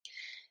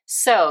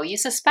So, you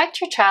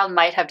suspect your child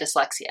might have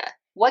dyslexia.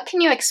 What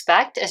can you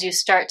expect as you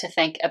start to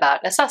think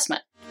about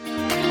assessment?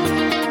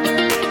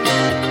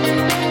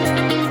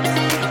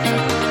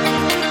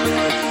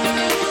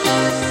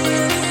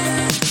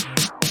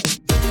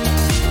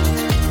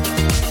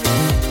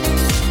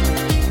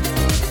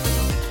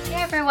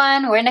 Hey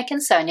everyone, we're Nick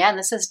and Sonia, and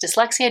this is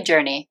Dyslexia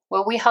Journey,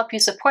 where we help you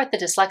support the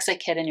dyslexic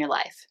kid in your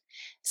life.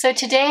 So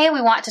today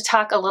we want to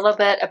talk a little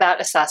bit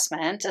about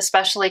assessment,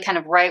 especially kind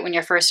of right when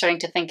you're first starting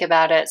to think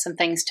about it, some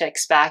things to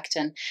expect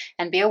and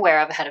be aware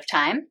of ahead of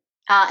time.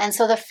 And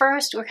so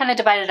we're kind of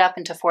divided up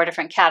into 4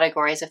 different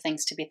categories of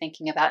things to be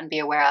thinking about and be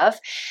aware of.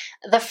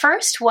 The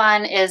first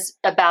one is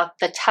about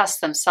the tests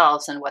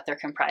themselves and what they're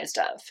comprised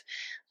of.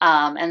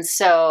 And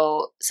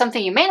so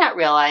something you may not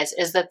realize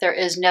is that there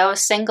is no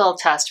single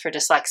test for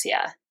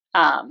dyslexia.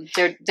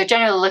 They're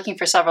generally looking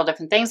for several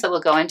different things that we'll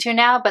go into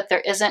now, but there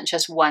isn't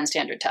just one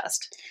standard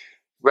test.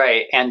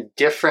 Right. And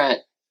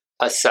different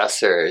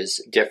assessors,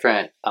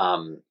 different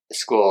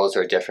schools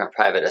or different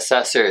private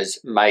assessors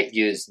might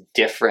use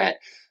different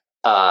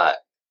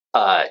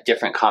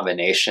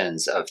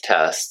combinations of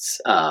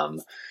tests.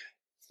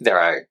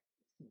 They're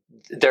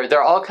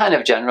all kind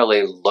of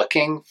generally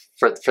looking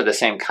for the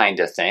same kind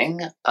of thing.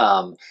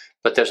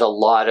 But there's a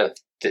lot of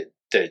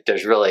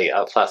there's really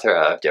a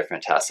plethora of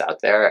different tests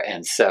out there.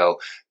 And so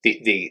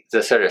the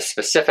sort of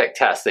specific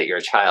tests that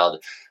your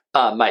child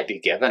might be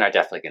given are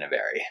definitely going to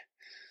vary.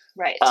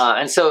 Right.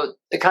 And so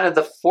kind of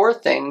the 4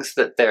 things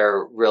that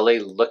they're really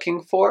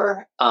looking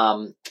for,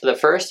 the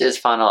first is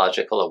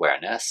phonological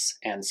awareness.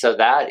 And so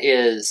that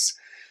is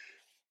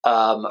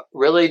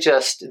really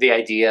just the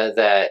idea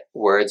that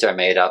words are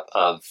made up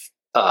of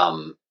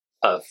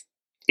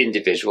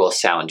individual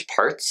sound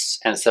parts.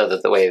 And so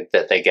that the way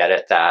that they get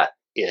at that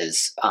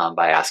is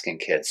by asking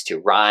kids to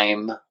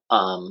rhyme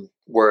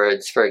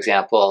words, for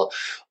example,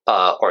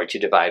 or to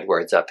divide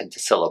words up into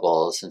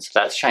syllables. And so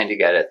that's trying to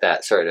get at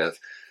that sort of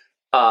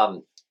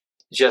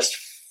just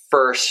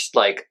first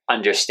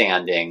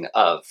understanding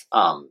of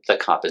the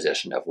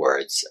composition of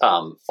words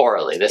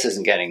orally. This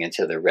isn't getting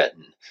into the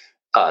written,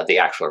 the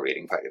actual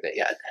reading part of it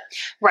yet.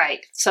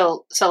 Right.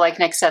 So like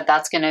Nick said,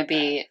 that's going to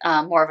be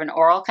more of an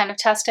oral kind of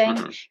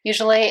testing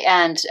usually.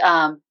 And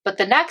but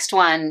the next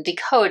one,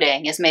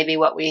 decoding, is maybe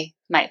what we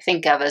might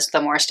think of as the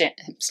more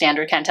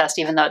standard kind of test,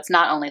 even though it's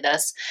not only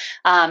this.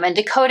 And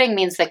decoding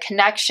means the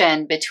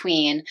connection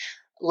between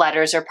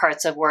letters or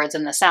parts of words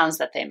and the sounds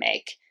that they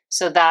make.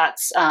 So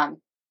that's,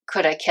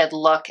 could a kid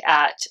look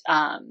at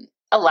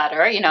a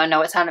letter, know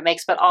what sound it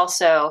makes, but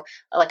also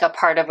like a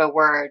part of a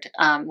word?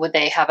 Would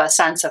they have a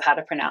sense of how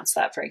to pronounce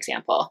that, for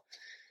example?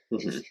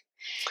 Mm-hmm.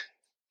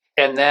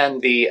 And then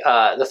the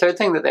third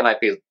thing that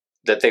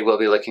they will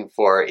be looking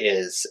for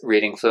is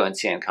reading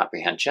fluency and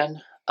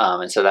comprehension.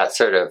 And so that's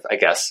sort of, I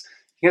guess,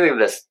 you can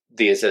think of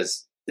these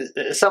as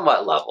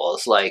somewhat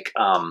levels.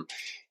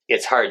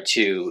 It's hard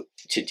to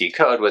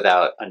decode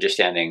without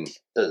understanding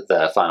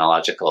the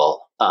phonological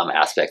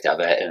aspect of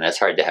it, and it's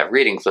hard to have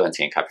reading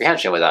fluency and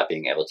comprehension without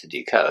being able to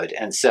decode.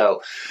 And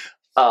so,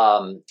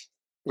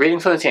 reading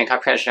fluency and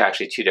comprehension are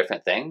actually 2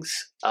 different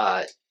things.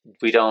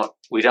 We don't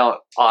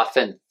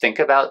often think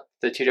about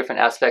the 2 different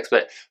aspects,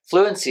 but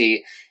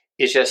fluency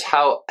is just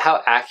how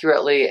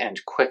accurately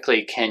and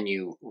quickly can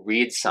you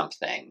read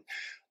something,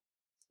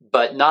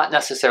 but not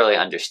necessarily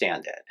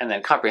understand it. And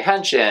then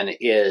comprehension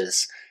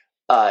is,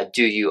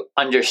 do you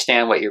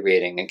understand what you're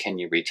reading and can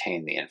you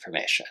retain the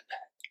information?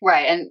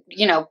 Right. And,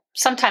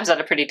 sometimes at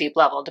a pretty deep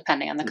level,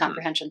 depending on the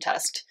comprehension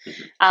test.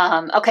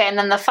 Okay. And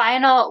then the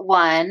final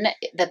one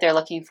that they're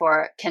looking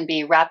for can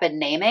be rapid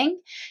naming.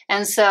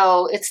 And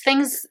so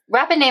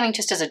rapid naming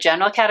just as a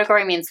general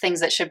category means things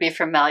that should be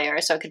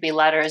familiar. So it could be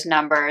letters,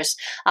 numbers,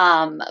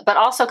 but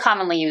also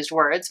commonly used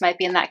words might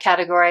be in that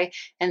category.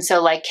 And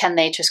so can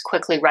they just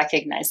quickly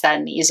recognize that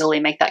and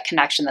easily make that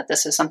connection that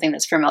this is something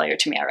that's familiar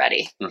to me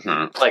already?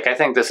 Mm-hmm. I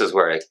think this is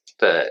where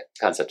the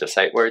concept of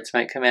sight words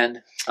might come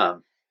in.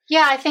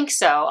 Yeah, I think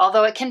so.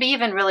 Although it can be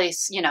even really,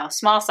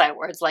 small sight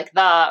words like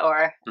the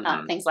or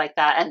things like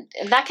that.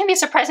 And that can be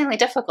surprisingly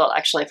difficult,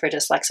 actually, for a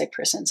dyslexic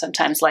person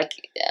sometimes,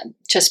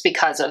 just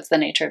because of the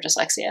nature of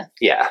dyslexia.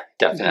 Yeah,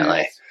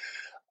 definitely.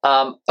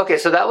 Okay,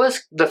 so that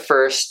was the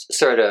first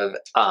sort of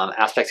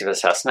aspect of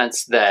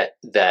assessments that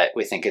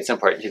we think it's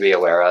important to be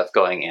aware of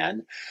going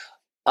in.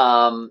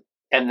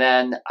 And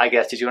then, I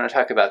guess, did you want to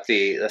talk about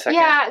the second?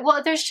 Yeah,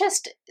 well,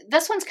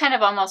 this one's kind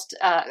of almost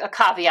a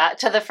caveat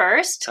to the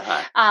first,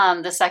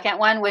 the second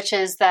one, which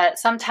is that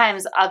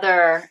sometimes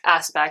other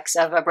aspects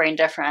of a brain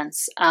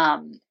difference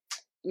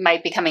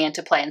might be coming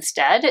into play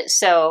instead.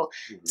 So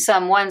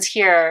some ones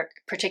here,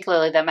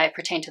 particularly that might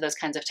pertain to those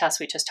kinds of tests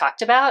we just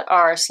talked about,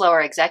 are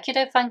slower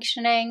executive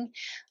functioning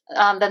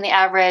than the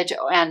average,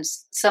 and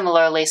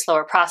similarly,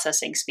 slower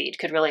processing speed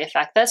could really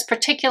affect this,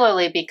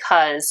 particularly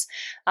because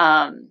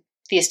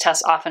these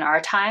tests often are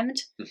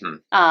timed.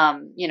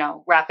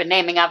 Rapid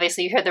naming,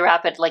 obviously you hear the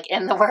rapid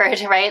in the word,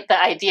 right?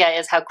 The idea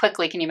is how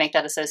quickly can you make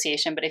that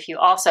association. But if you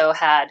also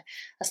had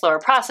a slower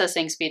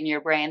processing speed in your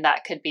brain,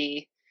 that could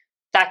be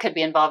that could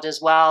be involved as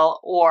well,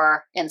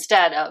 or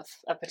instead of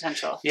a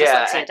potential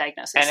dyslexia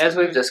diagnosis. And as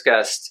we've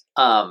discussed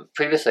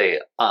previously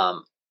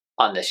on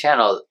this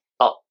channel,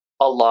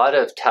 a lot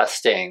of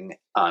testing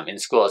in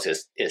schools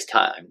is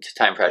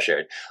time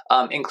pressured,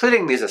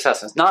 including these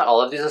assessments. Not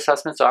all of these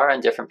assessments are,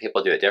 and different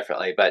people do it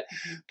differently.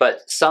 But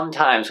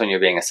sometimes when you're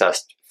being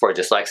assessed for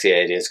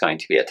dyslexia, it is going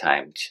to be a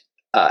timed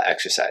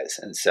exercise,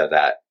 and so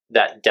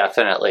that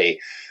definitely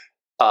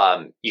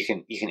you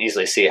can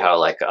easily see how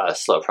like a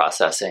slow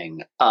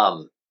processing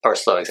or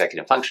slow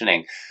executive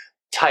functioning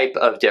type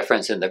of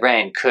difference in the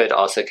brain could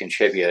also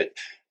contribute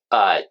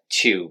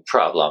to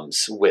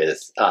problems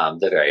with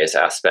the various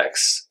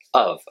aspects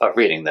of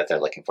reading that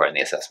they're looking for in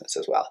the assessments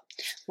as well.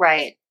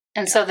 Right.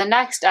 And so the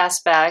next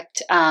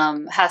aspect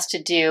has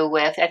to do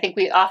with, I think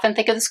we often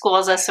think of the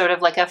schools as sort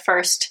of like a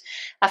first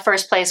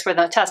place where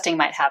the testing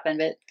might happen,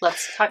 but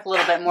let's talk a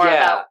little bit more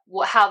about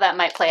how that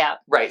might play out.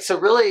 Right. So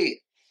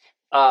really,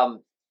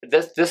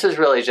 this is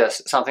really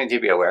just something to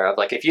be aware of.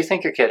 Like if you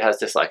think your kid has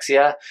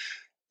dyslexia,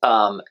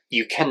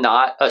 you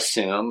cannot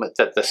assume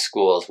that the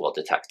schools will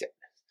detect it.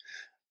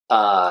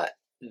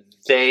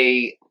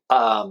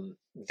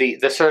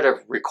 The sort of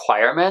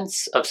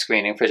requirements of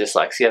screening for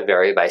dyslexia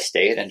vary by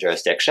state and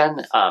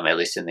jurisdiction, at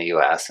least in the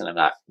U.S., and I'm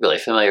not really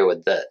familiar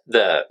with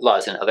the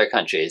laws in other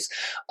countries.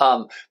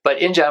 But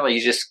in general,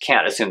 you just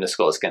can't assume the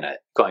school is going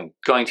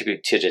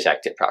to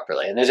detect it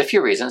properly. And there's a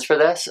few reasons for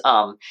this.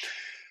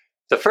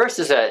 The first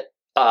is that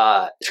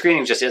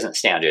screening just isn't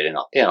standard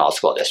in all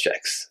school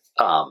districts.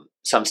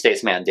 Some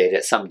states mandate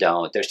it, some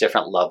don't. There's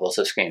different levels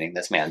of screening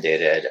that's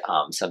mandated.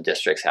 Some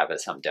districts have it,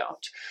 some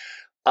don't.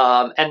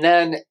 And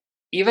then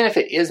even if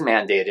it is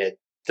mandated,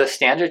 the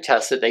standard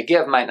tests that they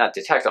give might not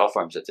detect all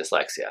forms of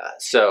dyslexia.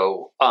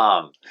 So,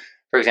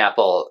 for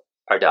example,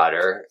 our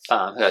daughter, who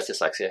has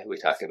dyslexia, who we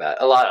talk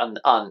about a lot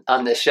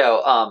on this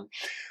show,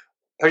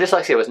 her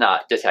dyslexia was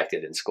not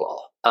detected in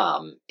school.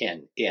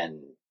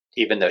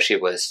 Even though she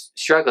was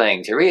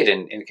struggling to read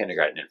in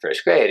kindergarten and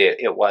first grade,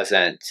 it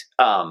wasn't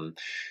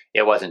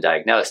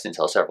diagnosed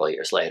until several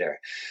years later.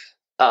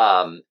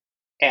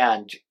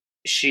 And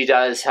she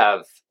does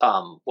have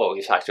what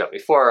we've talked about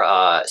before,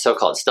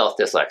 so-called stealth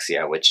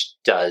dyslexia, which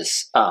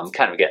does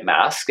kind of get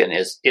masked and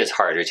is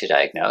harder to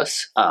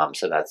diagnose.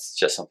 So that's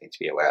just something to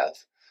be aware of.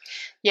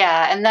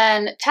 Yeah, and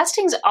then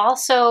testing's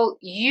also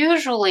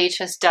usually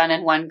just done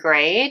in one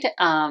grade.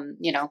 When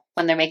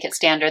they make it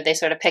standard, they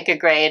sort of pick a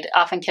grade,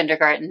 often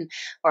kindergarten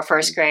or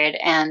first grade,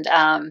 and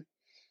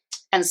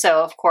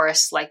so of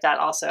course, like that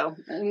also,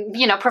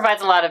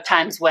 provides a lot of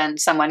times when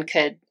someone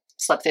could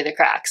slip through the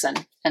cracks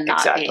and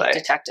not be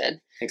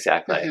detected.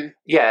 Exactly. Mm-hmm.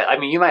 Yeah, I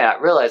mean, you might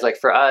not realize, like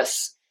for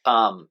us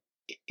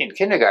in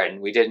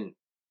kindergarten, we didn't.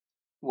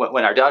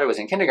 When our daughter was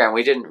in kindergarten,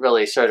 we didn't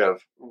really sort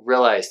of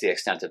realize the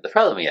extent of the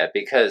problem yet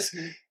because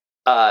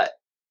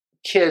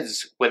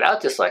kids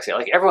without dyslexia,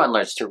 like everyone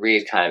learns to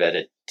read kind of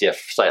at a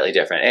slightly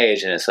different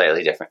age and at a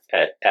slightly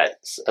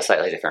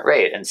different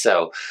rate. And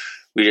so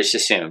we just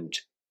assumed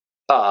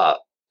at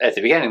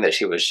the beginning that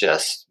she was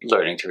just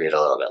learning to read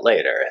a little bit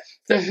later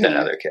than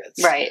other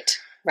kids.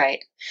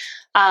 Right.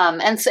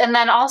 And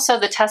then also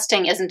the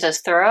testing isn't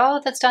as thorough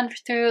that's done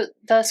through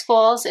the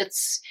schools.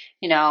 It's,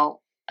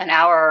 an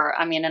hour.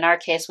 I mean, in our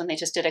case, when they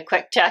just did a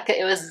quick check,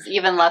 it was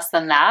even less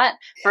than that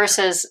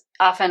versus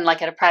often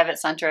like at a private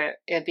center,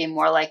 it would be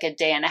more like a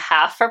day and a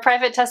half for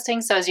private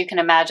testing. So as you can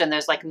imagine,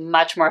 there's like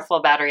much more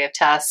full battery of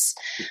tests,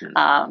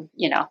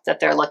 that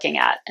they're looking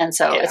at. And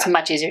so it's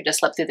much easier to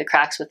slip through the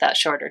cracks with that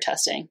shorter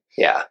testing.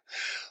 Yeah.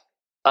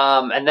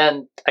 And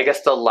then I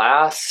guess the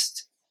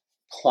last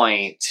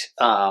point,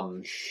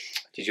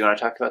 did you want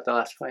to talk about the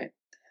last point?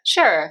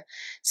 Sure.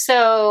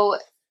 So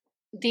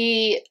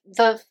the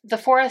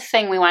fourth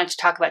thing we wanted to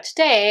talk about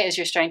today, as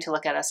you're starting to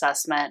look at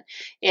assessment,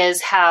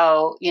 is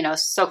how,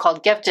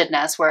 so-called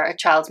giftedness, where a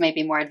child's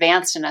maybe more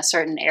advanced in a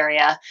certain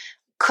area,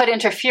 could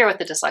interfere with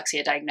the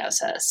dyslexia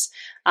diagnosis.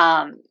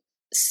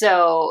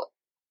 So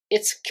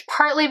it's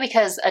partly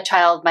because a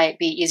child might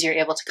be easier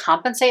able to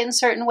compensate in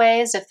certain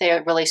ways if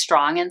they're really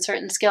strong in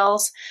certain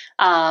skills.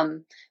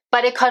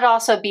 But it could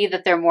also be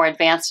that they're more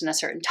advanced in a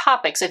certain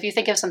topic. So if you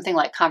think of something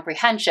like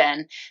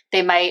comprehension,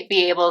 they might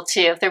be able to,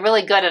 if they're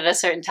really good at a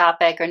certain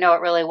topic or know it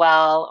really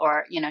well,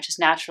 or, just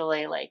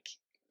naturally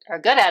are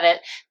good at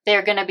it,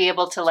 they're going to be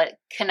able to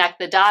connect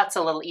the dots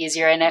a little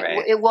easier. And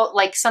it won't,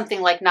 like something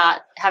like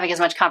not having as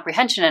much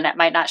comprehension in it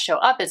might not show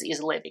up as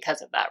easily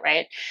because of that,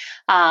 right?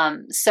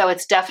 So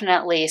it's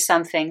definitely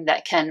something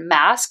that can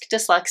mask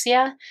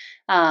dyslexia.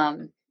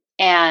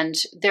 And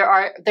there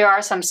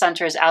are some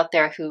centers out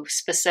there who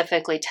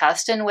specifically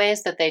test in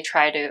ways that they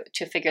try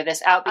to figure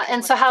this out.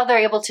 And so how they're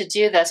able to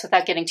do this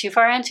without getting too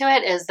far into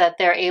it is that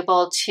they're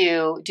able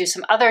to do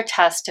some other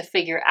tests to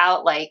figure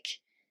out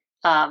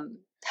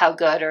how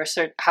good or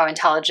how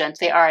intelligent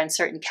they are in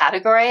certain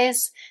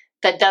categories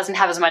that doesn't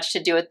have as much to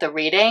do with the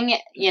reading,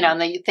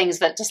 and the things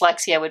that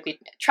dyslexia would be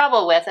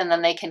trouble with. And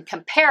then they can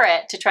compare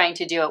it to trying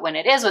to do it when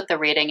it is with the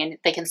reading. And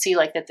they can see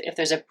that if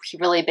there's a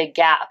really big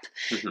gap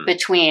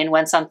between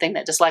when something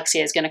that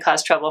dyslexia is going to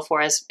cause trouble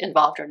for is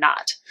involved or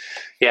not.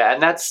 Yeah.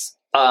 And that's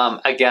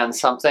again,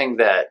 something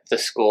that the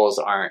schools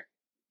aren't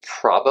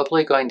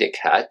probably going to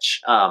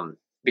catch,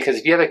 because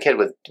if you have a kid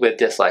with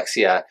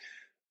dyslexia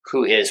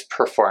who is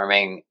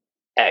performing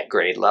at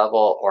grade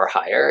level or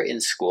higher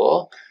in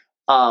school,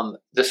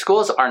 the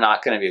schools are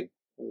not going to be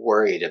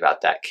worried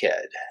about that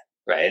kid,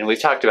 right? And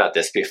we've talked about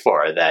this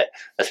before, that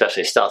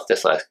especially stealth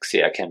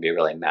dyslexia can be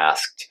really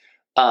masked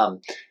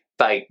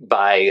by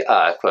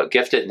quote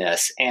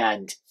giftedness,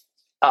 and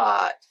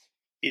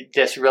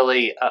this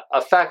really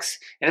affects.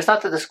 And it's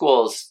not that the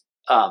schools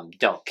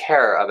don't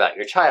care about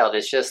your child.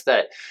 It's just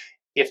that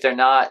if they're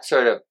not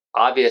sort of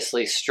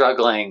obviously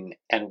struggling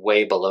and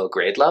way below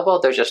grade level,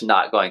 they're just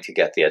not going to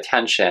get the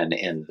attention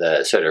in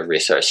the sort of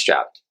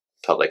resource-strapped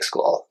public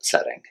school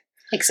setting.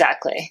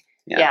 Exactly.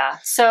 Yeah.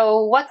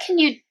 So what can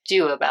you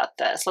do about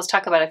this? Let's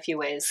talk about a few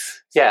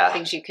ways.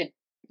 Things you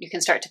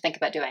can start to think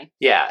about doing.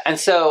 Yeah. And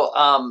so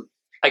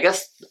I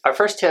guess our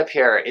first tip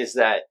here is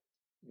that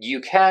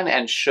you can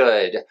and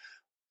should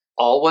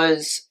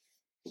always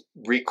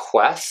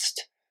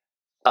request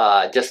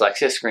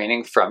dyslexia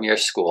screening from your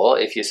school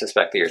if you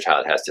suspect that your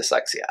child has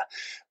dyslexia.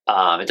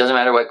 It doesn't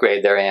matter what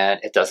grade they're in.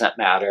 It doesn't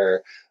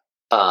matter,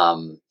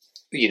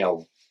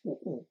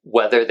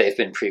 whether they've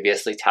been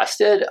previously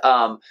tested.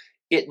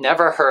 It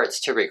never hurts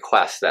to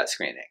request that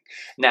screening.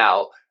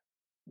 Now,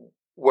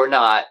 we're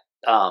not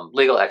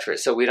legal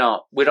experts, so we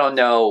don't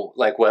know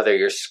like whether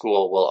your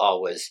school will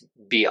always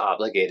be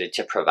obligated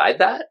to provide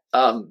that.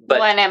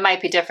 But and it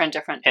might be different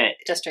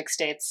districts,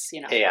 states,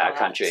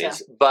 countries.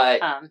 So,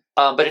 but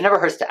it never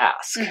hurts to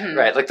ask,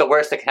 right? Like the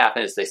worst that can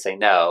happen is they say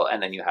no,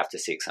 and then you have to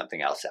seek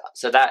something else out.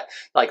 So that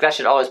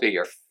should always be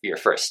your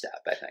first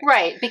step, I think.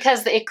 Right,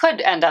 because it could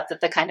end up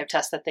that the kind of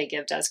test that they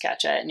give does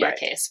catch it in your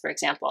case, for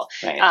example.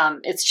 Right.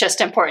 It's just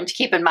important to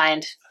keep in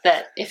mind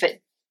that if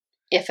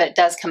it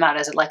does come out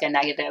as like a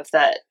negative,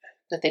 that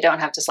they don't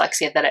have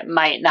dyslexia, that it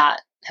might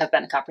not have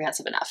been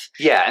comprehensive enough.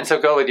 Yeah, and so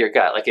go with your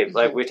gut. Like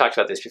we talked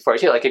about this before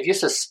too. Like if you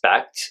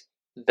suspect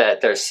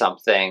that there's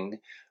something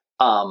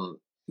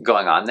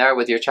going on there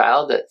with your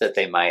child, that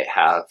they might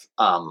have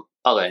a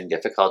learning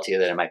difficulty,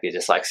 that it might be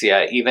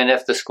dyslexia, even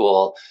if the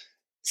school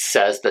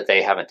says that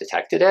they haven't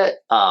detected it,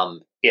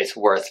 it's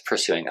worth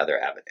pursuing other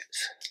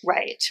avenues.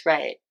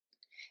 Right.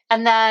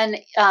 And then,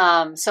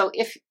 so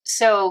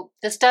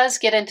this does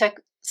get into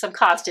some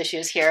cost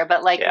issues here,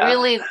 but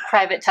really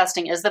private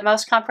testing is the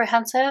most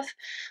comprehensive.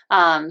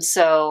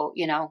 So,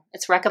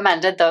 it's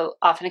recommended, though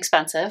often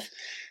expensive.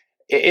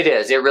 It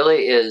is. It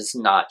really is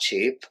not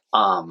cheap.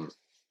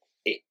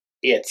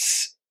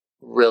 It's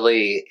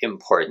really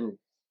important,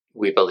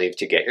 we believe,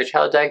 to get your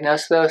child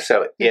diagnosed, though.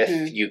 So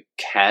if you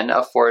can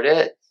afford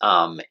it,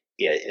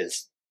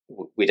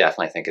 we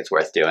definitely think it's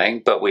worth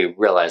doing. But we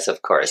realize,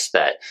 of course,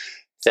 that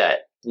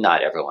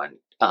not everyone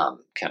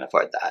can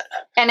afford that.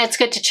 And it's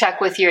good to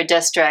check with your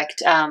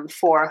district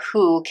for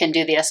who can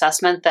do the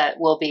assessment that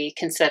will be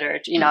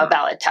considered, a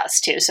valid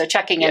test too. So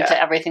checking into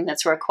everything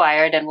that's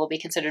required and will be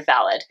considered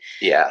valid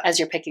as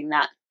you're picking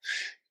that.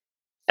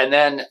 And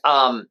then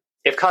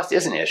if cost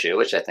is an issue,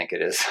 which I think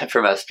it is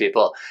for most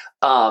people,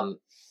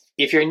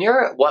 if you're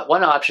near,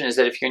 one option is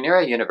that if you're near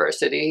a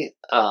university,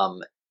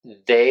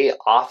 they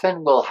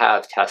often will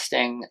have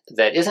testing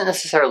that isn't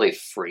necessarily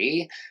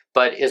free,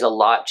 but is a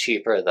lot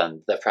cheaper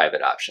than the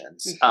private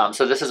options.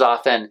 So this is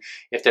often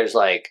if there's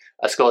like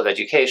a school of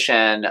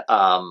education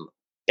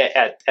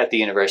at the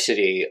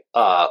university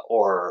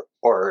or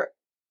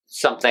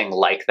something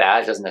like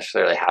that. It doesn't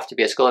necessarily have to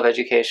be a school of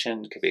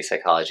education. It could be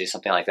psychology,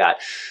 something like that.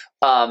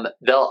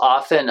 They'll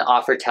often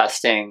offer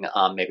testing,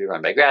 maybe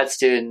run by grad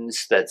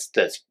students,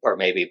 or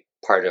maybe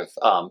part of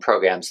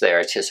programs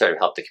there to sort of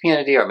help the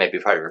community, or maybe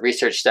part of a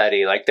research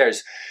study.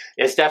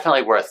 It's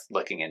definitely worth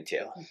looking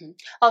into.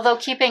 Although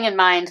keeping in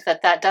mind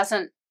that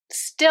doesn't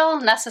still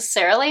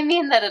necessarily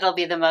mean that it'll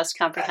be the most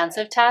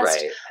comprehensive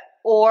test. Right.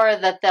 Or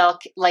that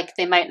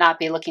they might not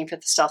be looking for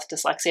the stealth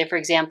dyslexia, for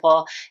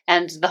example,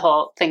 and the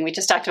whole thing we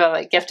just talked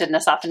about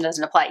giftedness often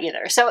doesn't apply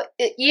either. So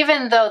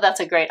even though that's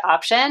a great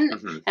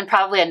option and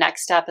probably a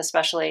next step,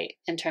 especially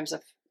in terms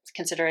of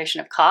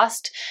consideration of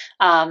cost,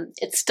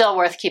 it's still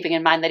worth keeping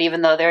in mind that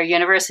even though they're a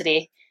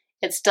university,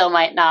 it still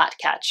might not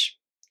catch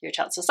your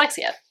child's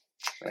dyslexia.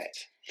 Right.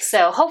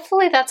 So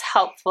hopefully that's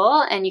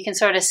helpful, and you can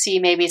sort of see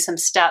maybe some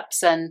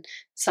steps and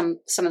some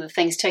of the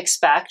things to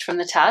expect from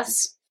the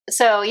tests.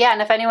 So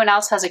and if anyone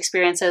else has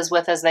experiences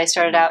with as they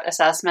started out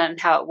assessment and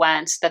how it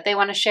went that they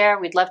want to share,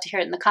 we'd love to hear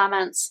it in the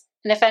comments.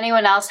 And if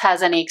anyone else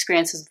has any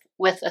experiences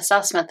with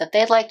assessment that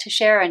they'd like to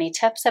share, any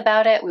tips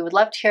about it, we would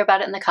love to hear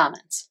about it in the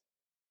comments.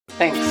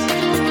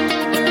 Thanks.